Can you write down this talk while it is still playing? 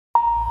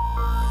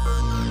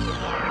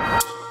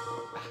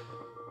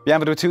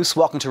Bienvenido todos,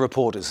 welcome to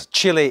Reporters.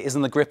 Chile is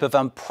in the grip of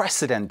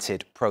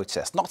unprecedented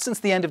protest. Not since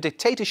the end of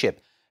dictatorship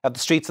have the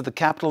streets of the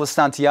capital of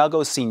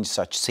Santiago seen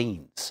such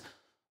scenes.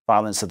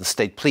 Violence of the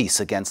state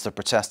police against the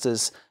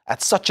protesters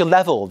at such a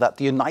level that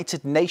the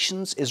United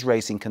Nations is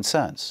raising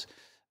concerns.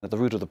 At the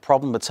root of the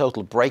problem, a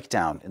total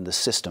breakdown in the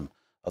system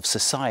of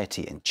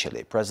society in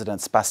Chile.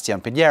 President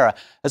Sebastián Piñera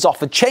has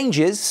offered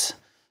changes.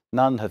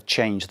 None have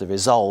changed the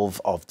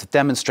resolve of the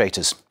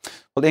demonstrators.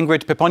 Well,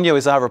 Ingrid Piponio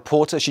is our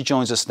reporter. She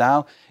joins us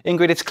now.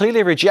 Ingrid, it's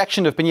clearly a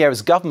rejection of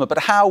Piñera's government, but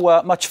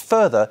how much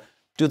further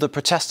do the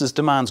protesters'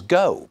 demands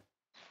go?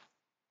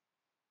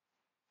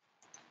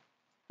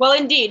 Well,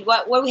 indeed,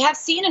 what we have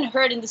seen and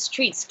heard in the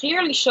streets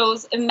clearly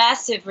shows a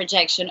massive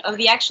rejection of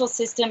the actual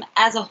system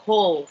as a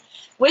whole,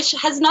 which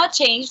has not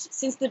changed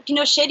since the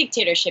Pinochet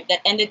dictatorship that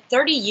ended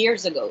 30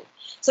 years ago.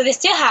 So they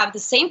still have the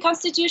same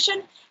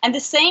constitution and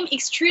the same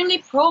extremely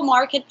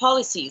pro-market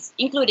policies,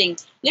 including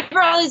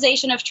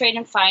liberalization of trade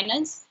and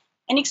finance,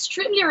 an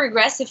extremely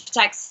regressive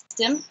tax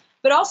system,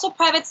 but also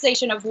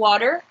privatization of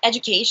water,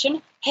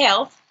 education,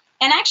 health,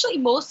 and actually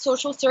most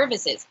social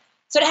services.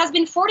 So it has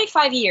been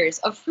 45 years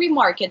of free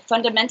market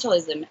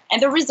fundamentalism,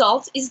 and the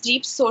result is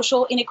deep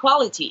social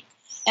inequality.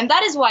 And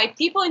that is why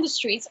people in the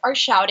streets are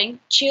shouting,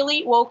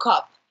 "Chile woke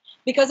up."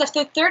 Because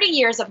after 30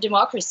 years of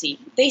democracy,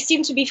 they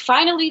seem to be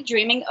finally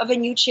dreaming of a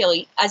new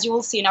Chile, as you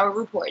will see in our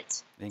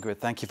report. Ingrid,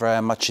 thank you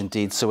very much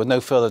indeed. So with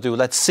no further ado,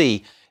 let's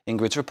see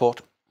Ingrid's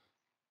report.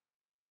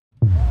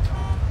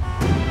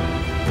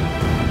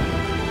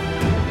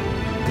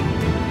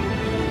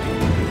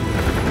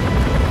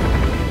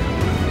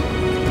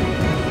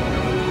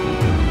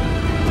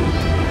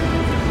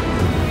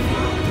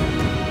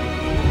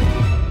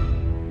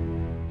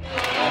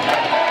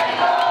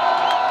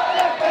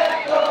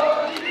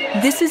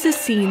 This is a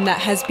scene that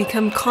has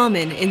become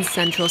common in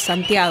central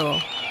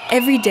Santiago.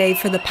 Every day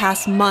for the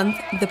past month,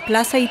 the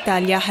Plaza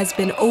Italia has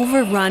been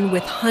overrun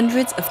with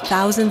hundreds of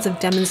thousands of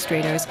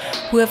demonstrators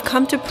who have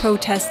come to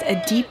protest a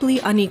deeply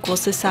unequal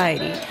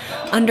society,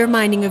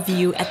 undermining a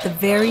view at the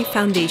very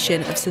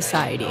foundation of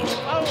society.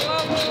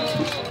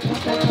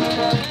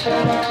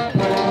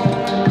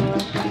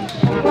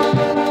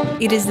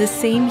 It is the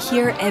same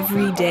here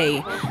every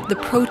day. The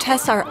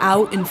protests are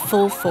out in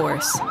full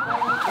force.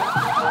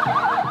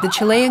 The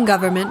Chilean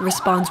government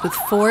responds with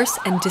force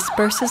and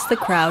disperses the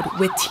crowd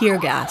with tear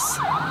gas.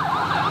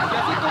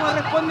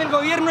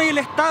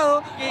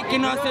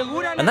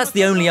 And that's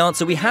the only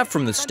answer we have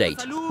from the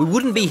state. We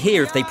wouldn't be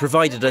here if they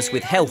provided us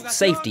with health,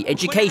 safety,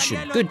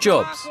 education, good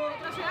jobs.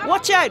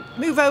 Watch out!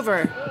 Move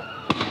over!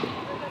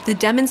 The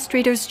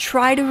demonstrators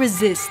try to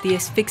resist the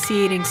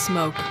asphyxiating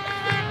smoke.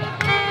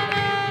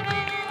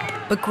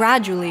 But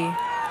gradually,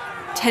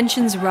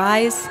 tensions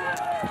rise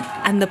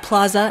and the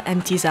plaza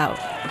empties out.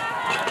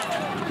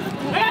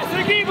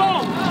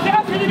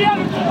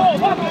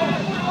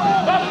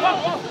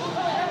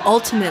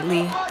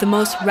 Ultimately, the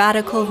most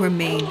radical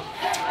remain.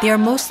 They are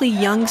mostly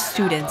young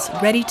students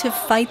ready to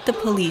fight the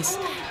police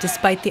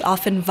despite the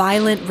often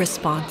violent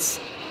response.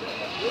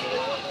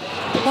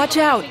 Watch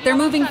out, they're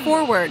moving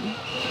forward.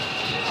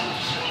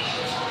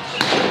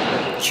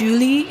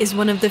 Julie is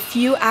one of the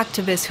few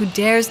activists who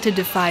dares to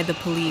defy the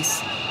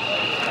police.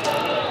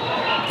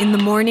 In the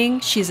morning,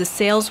 she is a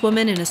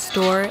saleswoman in a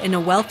store in a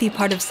wealthy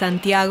part of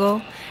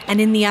Santiago,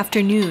 and in the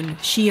afternoon,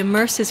 she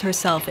immerses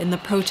herself in the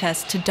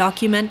protest to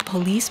document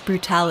police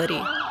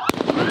brutality.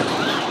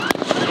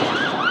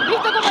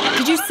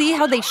 Did you see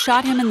how they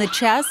shot him in the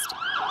chest?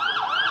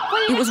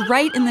 It was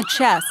right in the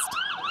chest.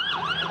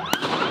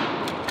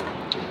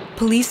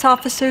 Police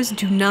officers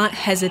do not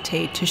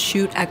hesitate to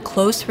shoot at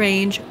close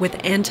range with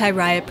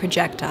anti-riot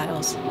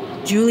projectiles.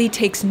 Julie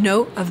takes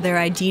note of their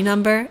ID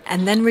number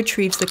and then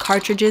retrieves the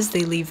cartridges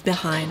they leave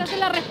behind.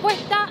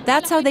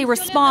 That's how they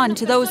respond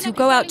to those who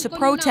go out to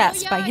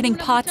protest, by hitting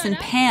pots and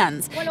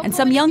pans, and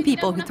some young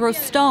people who throw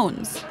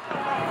stones.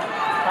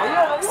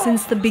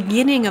 Since the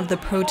beginning of the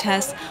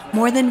protests,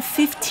 more than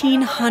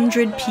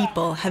 1,500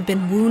 people have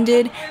been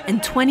wounded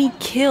and 20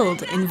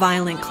 killed in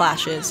violent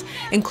clashes,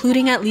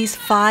 including at least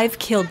 5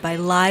 killed by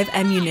live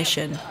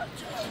ammunition.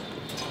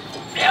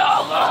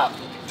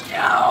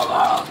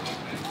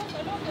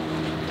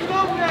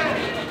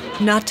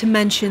 Not to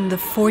mention the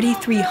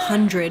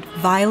 4,300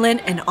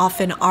 violent and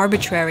often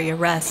arbitrary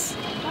arrests.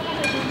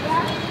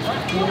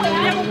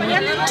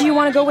 Do you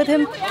want to go with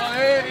him?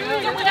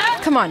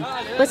 Come on,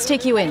 let's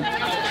take you in.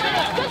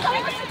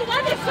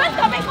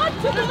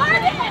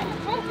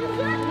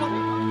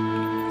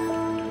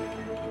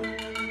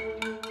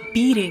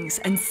 Beatings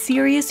and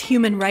serious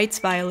human rights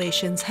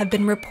violations have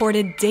been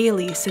reported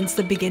daily since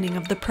the beginning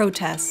of the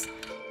protests.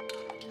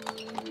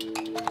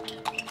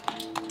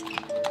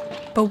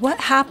 But what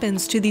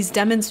happens to these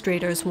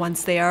demonstrators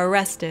once they are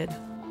arrested?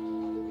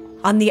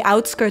 On the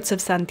outskirts of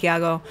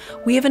Santiago,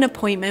 we have an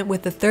appointment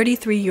with a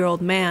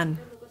 33-year-old man.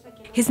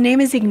 His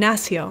name is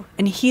Ignacio,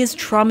 and he is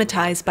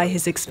traumatized by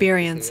his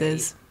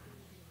experiences.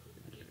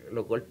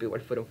 Do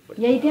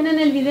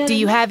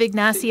you have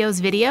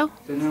Ignacio's video?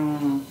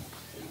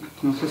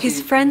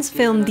 His friends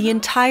filmed the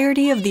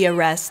entirety of the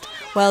arrest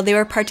while they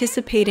were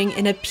participating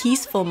in a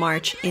peaceful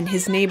march in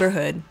his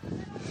neighborhood.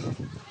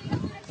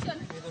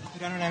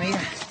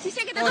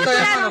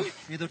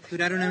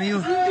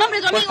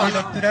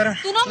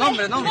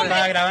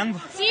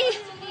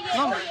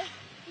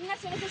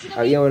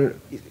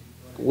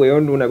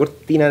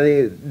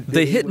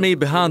 They hid me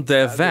behind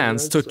their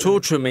vans to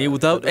torture me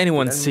without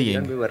anyone seeing.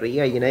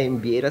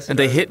 And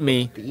they hit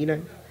me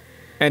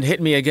and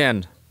hit me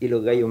again.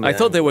 I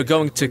thought they were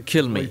going to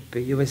kill me.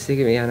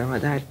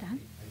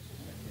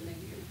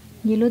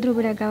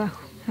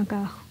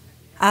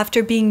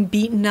 After being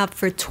beaten up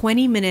for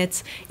 20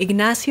 minutes,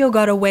 Ignacio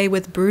got away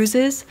with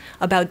bruises,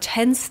 about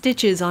 10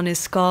 stitches on his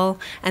skull,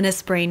 and a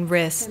sprained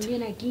wrist.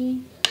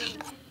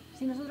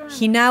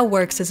 He now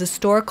works as a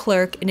store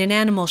clerk in an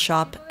animal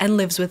shop and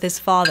lives with his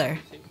father.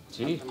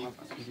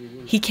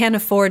 He can't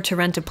afford to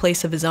rent a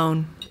place of his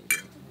own.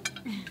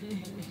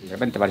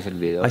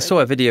 I saw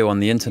a video on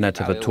the internet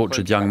of a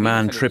tortured young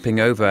man tripping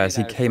over as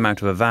he came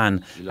out of a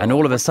van, and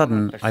all of a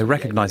sudden I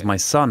recognized my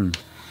son.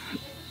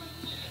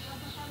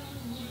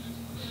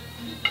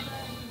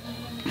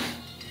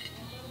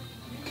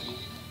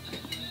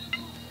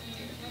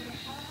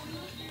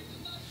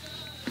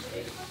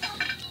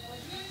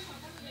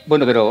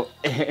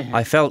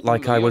 I felt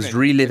like I was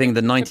reliving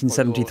the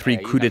 1973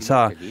 coup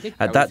d'etat.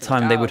 At that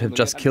time they would have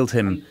just killed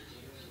him.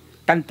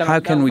 How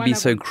can we be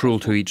so cruel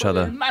to each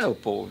other?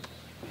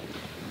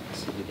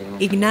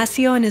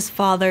 Ignacio and his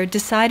father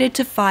decided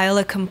to file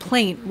a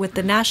complaint with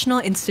the National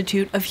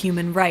Institute of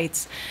Human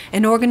Rights,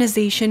 an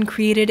organization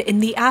created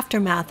in the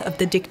aftermath of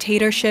the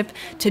dictatorship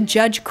to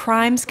judge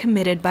crimes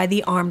committed by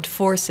the armed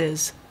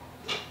forces.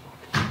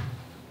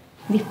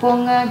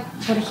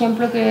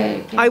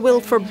 I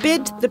will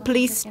forbid the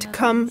police to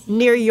come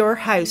near your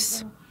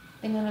house,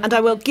 and I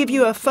will give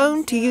you a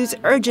phone to use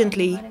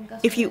urgently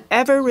if you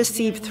ever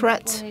receive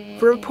threats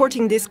for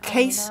reporting this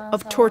case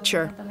of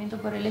torture.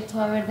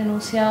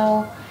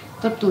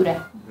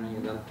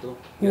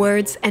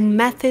 Words and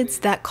methods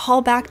that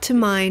call back to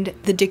mind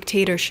the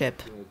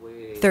dictatorship.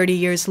 30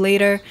 years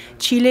later,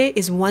 Chile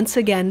is once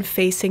again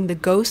facing the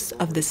ghosts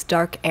of this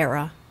dark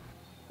era.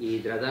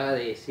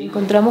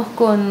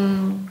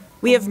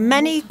 We have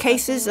many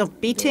cases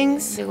of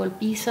beatings,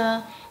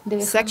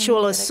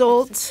 sexual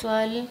assaults,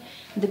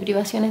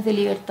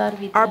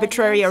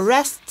 arbitrary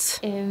arrests,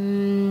 which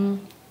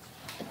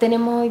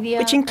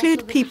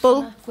include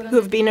people who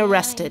have been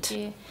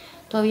arrested.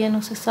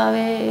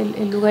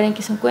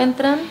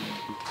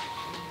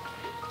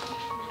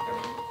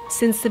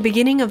 Since the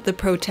beginning of the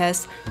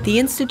protests, the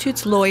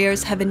Institute's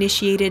lawyers have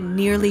initiated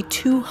nearly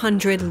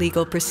 200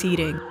 legal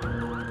proceedings.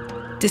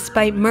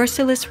 Despite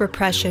merciless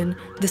repression,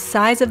 the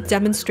size of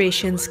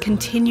demonstrations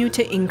continue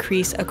to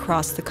increase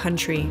across the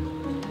country.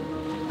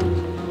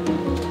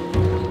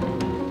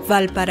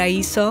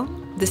 Valparaíso,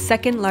 the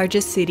second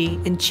largest city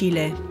in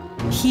Chile.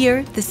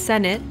 Here, the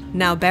Senate,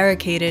 now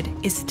barricaded,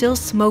 is still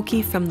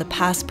smoky from the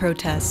past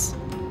protests.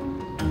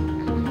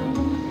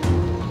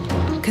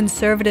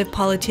 Conservative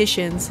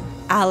politicians,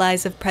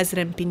 allies of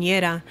President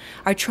Piñera,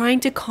 are trying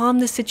to calm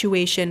the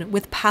situation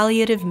with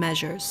palliative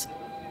measures.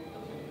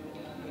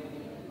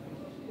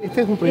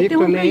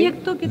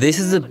 This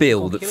is a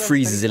bill that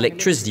freezes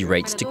electricity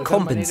rates to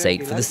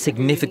compensate for the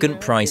significant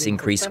price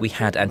increase we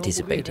had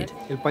anticipated.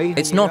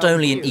 It's not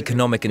only an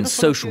economic and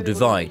social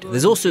divide,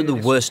 there's also the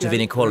worst of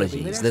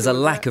inequalities. There's a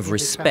lack of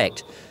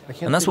respect,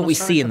 and that's what we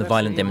see in the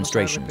violent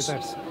demonstrations.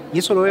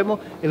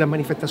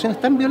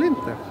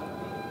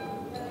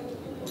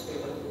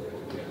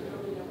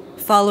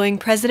 Following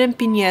President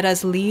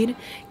Piñera's lead,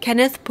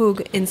 Kenneth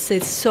Pug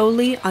insists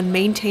solely on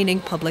maintaining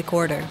public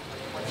order.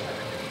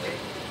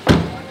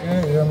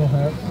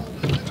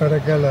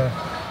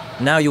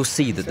 Now you'll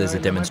see that there's a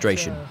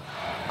demonstration.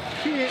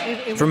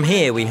 From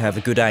here we have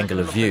a good angle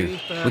of view.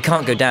 We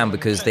can't go down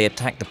because they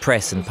attack the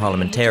press and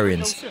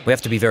parliamentarians. We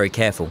have to be very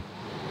careful.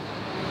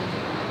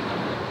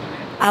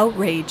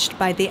 Outraged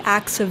by the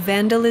acts of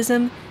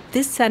vandalism,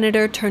 this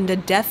senator turned a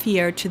deaf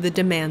ear to the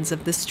demands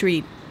of the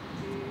street.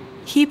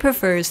 He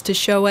prefers to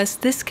show us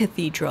this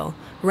cathedral,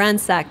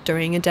 ransacked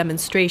during a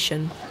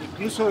demonstration.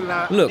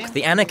 Look,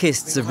 the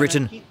anarchists have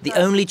written, "The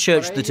only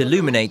church that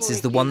illuminates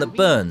is the one that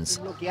burns."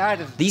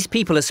 These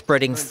people are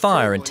spreading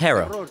fire and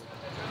terror.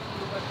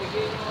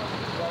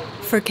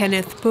 For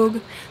Kenneth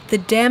Pug, the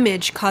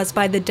damage caused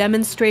by the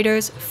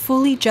demonstrators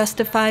fully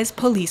justifies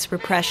police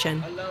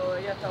repression.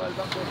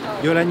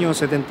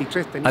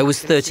 I was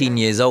 13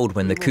 years old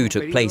when the coup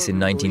took place in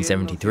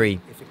 1973.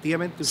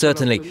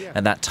 Certainly,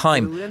 at that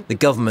time, the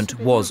government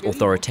was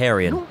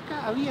authoritarian.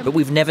 But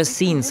we've never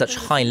seen such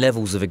high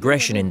levels of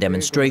aggression in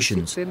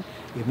demonstrations.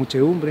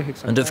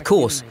 And of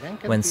course,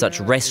 when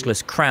such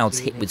restless crowds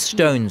hit with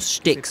stones,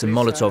 sticks and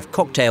Molotov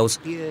cocktails,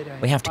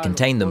 we have to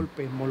contain them.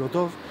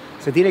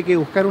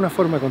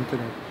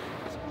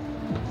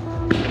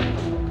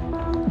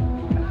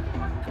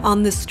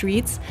 On the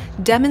streets,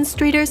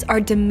 demonstrators are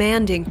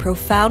demanding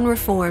profound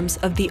reforms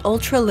of the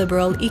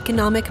ultra-liberal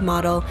economic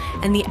model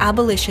and the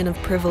abolition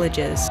of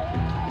privileges.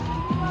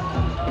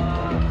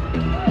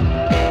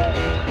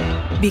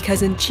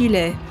 Because in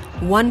Chile,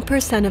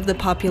 1% of the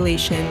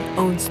population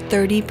owns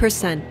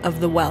 30% of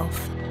the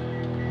wealth.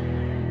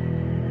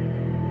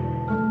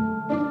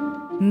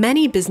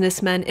 Many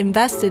businessmen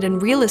invested in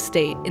real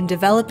estate in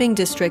developing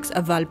districts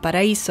of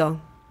Valparaíso.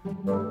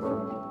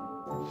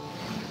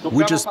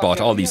 We just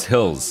bought all these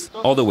hills,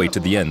 all the way to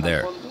the end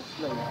there.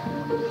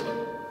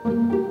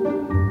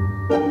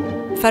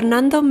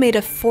 Fernando made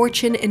a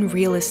fortune in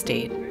real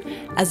estate.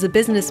 As a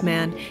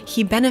businessman,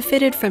 he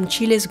benefited from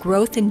Chile's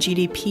growth in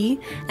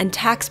GDP and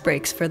tax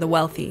breaks for the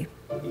wealthy.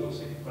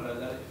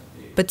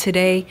 But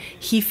today,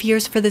 he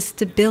fears for the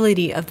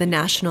stability of the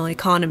national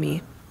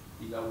economy.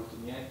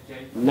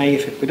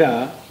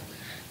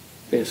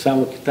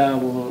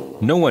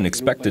 No one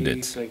expected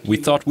it. We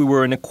thought we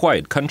were in a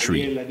quiet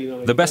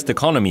country, the best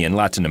economy in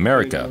Latin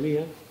America.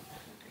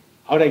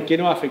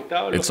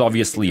 It's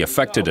obviously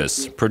affected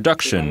us.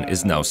 Production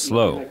is now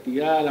slow.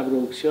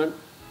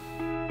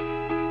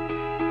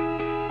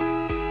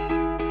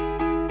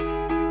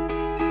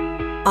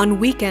 On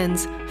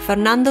weekends,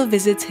 Fernando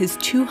visits his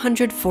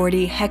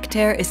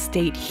 240-hectare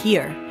estate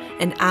here,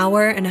 an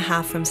hour and a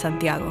half from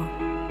Santiago.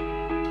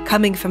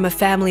 Coming from a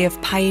family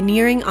of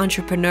pioneering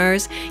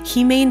entrepreneurs,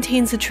 he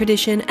maintains a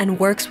tradition and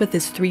works with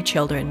his 3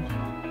 children.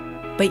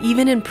 But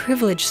even in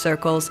privileged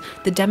circles,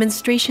 the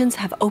demonstrations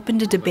have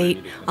opened a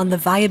debate on the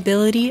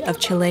viability of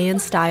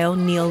Chilean-style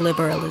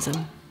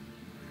neoliberalism.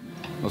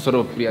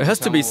 It has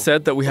to be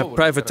said that we have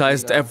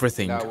privatized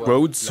everything: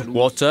 roads,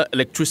 water,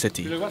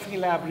 electricity.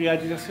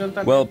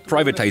 Well,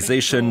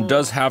 privatization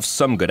does have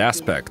some good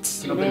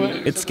aspects.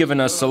 It's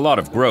given us a lot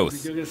of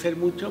growth.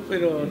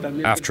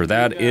 After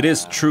that, it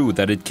is true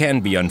that it can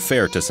be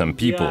unfair to some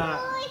people.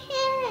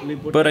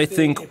 But I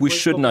think we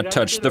should not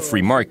touch the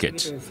free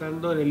market.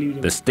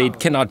 The state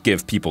cannot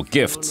give people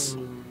gifts.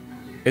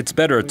 It's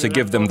better to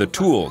give them the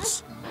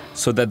tools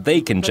so that they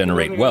can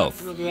generate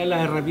wealth.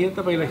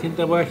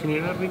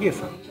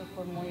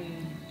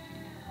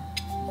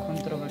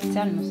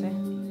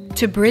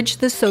 To bridge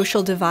the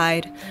social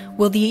divide,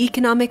 will the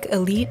economic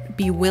elite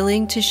be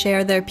willing to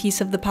share their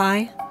piece of the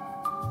pie?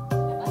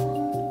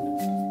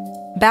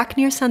 Back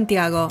near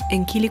Santiago,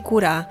 in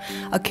Quilicura,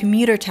 a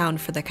commuter town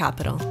for the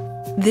capital.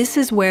 This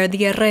is where the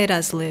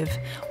Herreras live,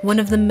 one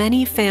of the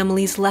many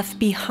families left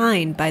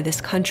behind by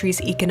this country's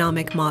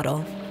economic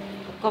model.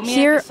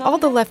 Here, all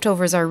the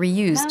leftovers are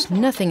reused.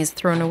 Nothing is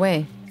thrown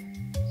away.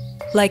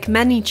 Like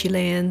many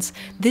Chileans,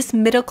 this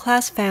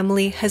middle-class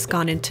family has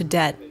gone into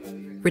debt.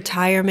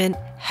 Retirement,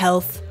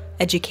 health,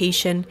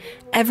 education,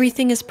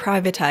 everything is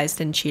privatized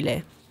in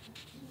Chile.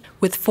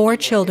 With 4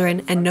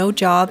 children and no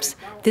jobs,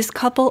 this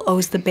couple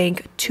owes the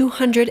bank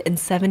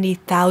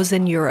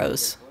 270,000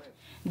 euros.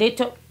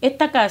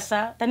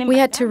 We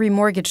had to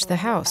remortgage the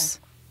house.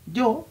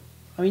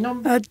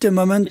 At the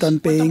moment, I'm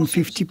paying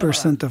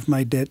 50% of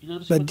my debt,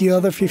 but the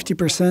other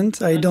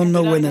 50%, I don't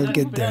know when I'll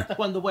get there.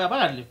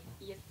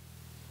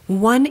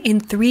 1 in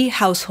 3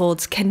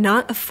 households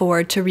cannot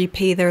afford to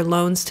repay their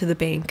loans to the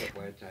bank.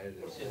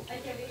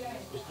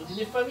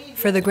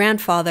 For the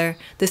grandfather,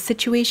 the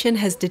situation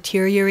has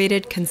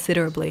deteriorated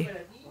considerably.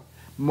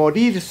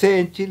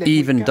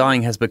 Even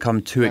dying has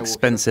become too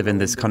expensive in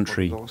this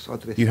country.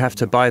 You have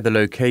to buy the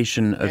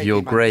location of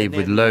your grave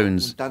with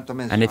loans,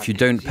 and if you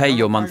don't pay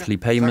your monthly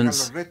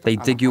payments, they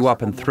dig you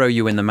up and throw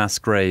you in the mass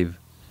grave.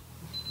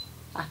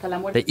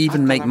 They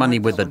even make money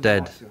with the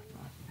dead.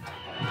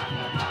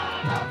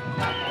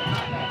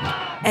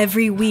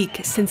 Every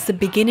week since the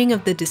beginning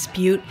of the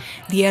dispute,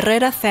 the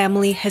Herrera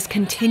family has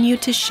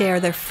continued to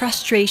share their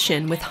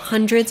frustration with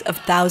hundreds of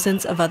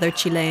thousands of other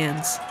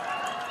Chileans.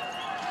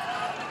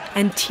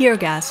 And tear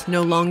gas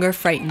no longer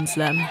frightens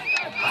them.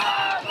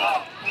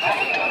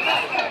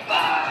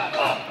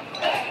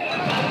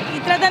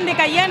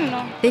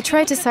 They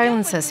try to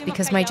silence us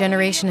because my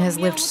generation has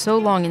lived so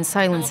long in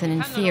silence and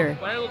in fear.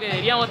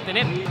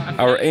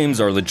 Our aims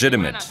are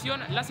legitimate.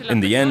 In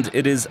the end,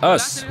 it is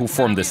us who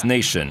form this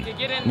nation,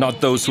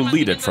 not those who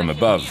lead it from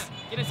above.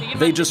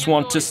 They just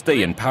want to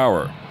stay in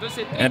power.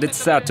 And it's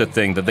sad to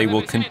think that they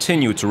will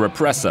continue to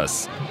repress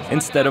us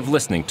instead of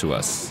listening to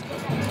us.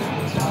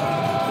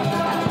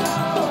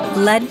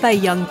 Led by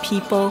young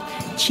people,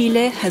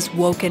 Chile has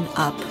woken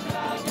up.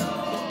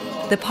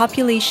 The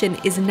population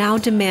is now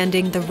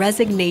demanding the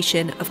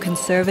resignation of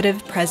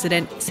conservative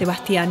President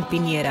Sebastián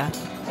Piñera.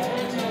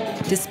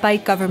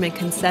 Despite government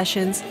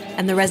concessions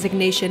and the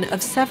resignation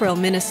of several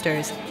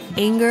ministers,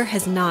 anger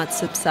has not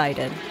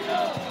subsided.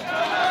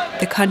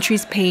 The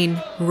country's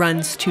pain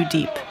runs too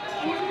deep.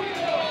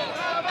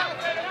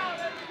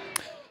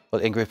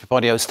 Well, Ingrid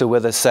Paponio is still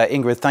with us.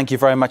 Ingrid, thank you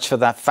very much for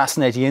that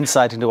fascinating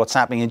insight into what's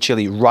happening in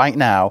Chile right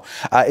now.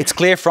 It's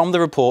clear from the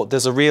report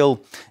there's a real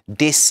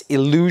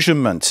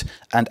disillusionment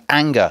and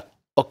anger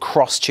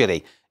across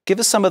Chile. Give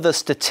us some of the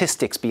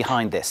statistics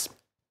behind this.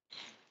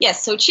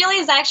 Yes, so Chile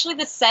is actually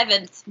the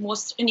 7th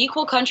most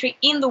unequal country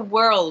in the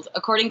world,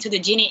 according to the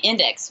Gini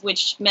Index,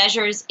 which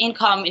measures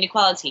income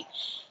inequality.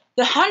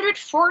 The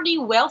 140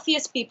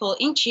 wealthiest people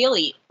in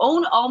Chile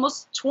own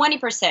almost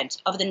 20%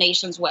 of the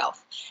nation's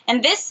wealth.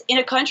 And this in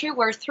a country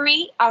where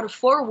 3 out of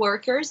 4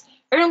 workers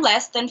earn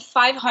less than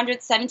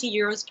 570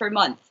 euros per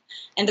month,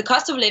 and the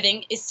cost of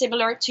living is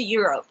similar to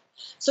Europe.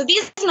 So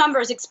these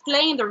numbers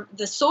explain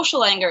the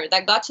social anger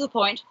that got to the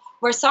point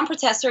where some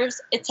protesters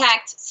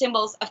attacked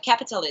symbols of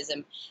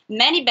capitalism.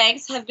 Many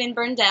banks have been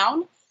burned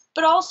down,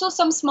 but also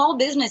some small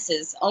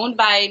businesses owned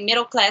by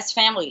middle-class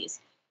families.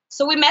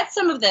 So we met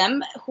some of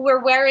them who were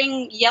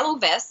wearing yellow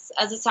vests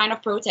as a sign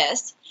of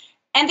protest,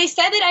 and they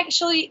said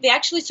that they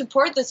actually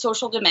support the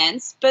social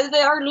demands, but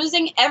they are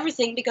losing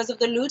everything because of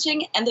the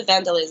looting and the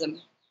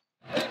vandalism.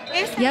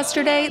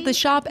 Yesterday, the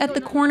shop at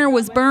the corner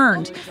was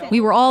burned.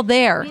 We were all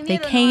there. They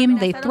came,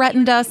 they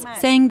threatened us,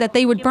 saying that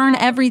they would burn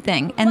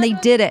everything, and they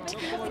did it.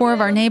 4 of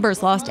our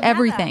neighbors lost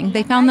everything.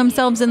 They found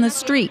themselves in the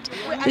street.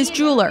 This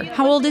jeweler,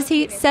 how old is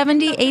he?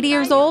 70, 80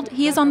 years old?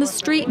 He is on the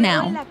street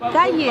now.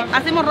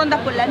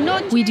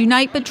 We do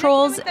night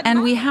patrols,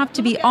 and we have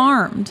to be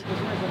armed.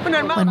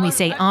 When we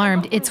say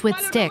armed, it's with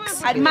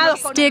sticks.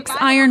 Sticks,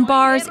 iron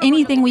bars,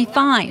 anything we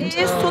find.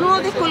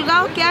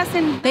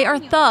 They are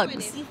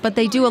thugs, but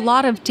they do a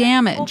lot of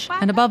damage,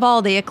 and above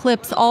all, they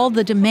eclipse all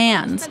the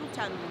demands.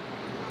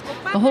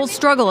 The whole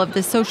struggle of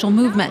this social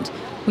movement,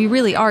 we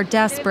really are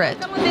desperate.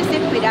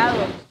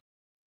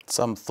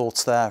 Some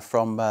thoughts there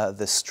from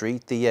the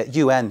street. The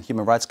UN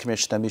Human Rights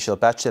Commissioner Michelle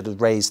Bachelet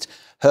had raised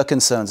her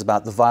concerns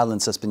about the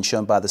violence that's been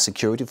shown by the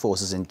security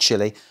forces in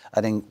Chile.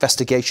 An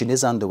investigation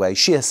is underway.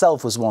 She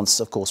herself was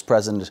once, of course,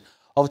 president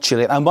of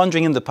Chile. I'm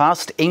wondering in the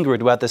past,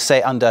 Ingrid, whether,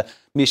 say, under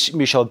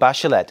Michelle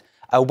Bachelet,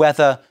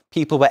 whether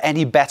people were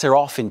any better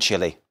off in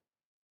Chile.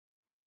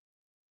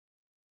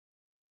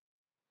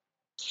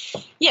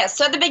 Yes,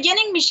 so at the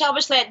beginning, Michelle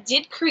Bachelet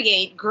did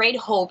create great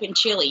hope in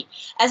Chile.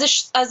 As a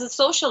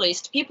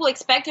socialist, people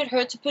expected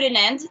her to put an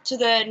end to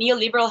the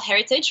neoliberal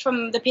heritage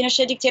from the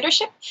Pinochet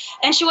dictatorship,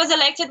 and she was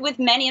elected with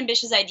many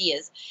ambitious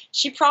ideas.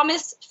 She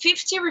promised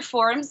 50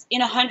 reforms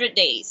in 100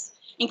 days,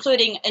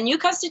 including a new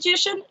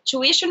constitution,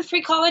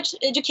 tuition-free college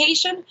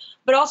education,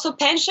 but also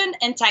pension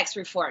and tax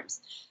reforms.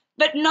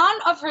 But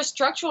none of her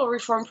structural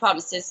reform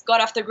promises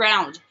got off the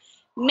ground,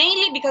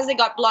 mainly because they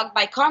got blocked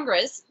by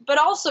Congress, but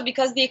also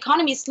because the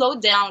economy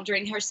slowed down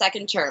during her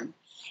second term.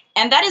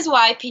 And that is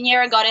why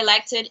Piñera got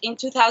elected in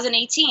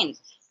 2018,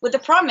 with the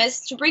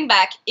promise to bring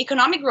back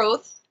economic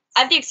growth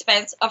at the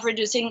expense of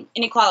reducing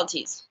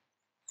inequalities.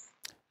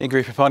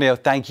 Ingrid Piponio,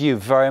 thank you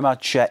very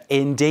much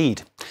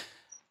indeed.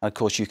 And of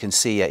course, you can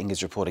see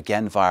Ingrid's report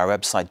again via our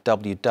website,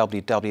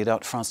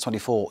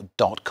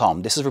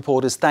 www.france24.com. This is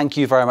Reporters. Thank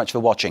you very much for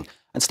watching,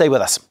 and stay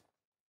with us.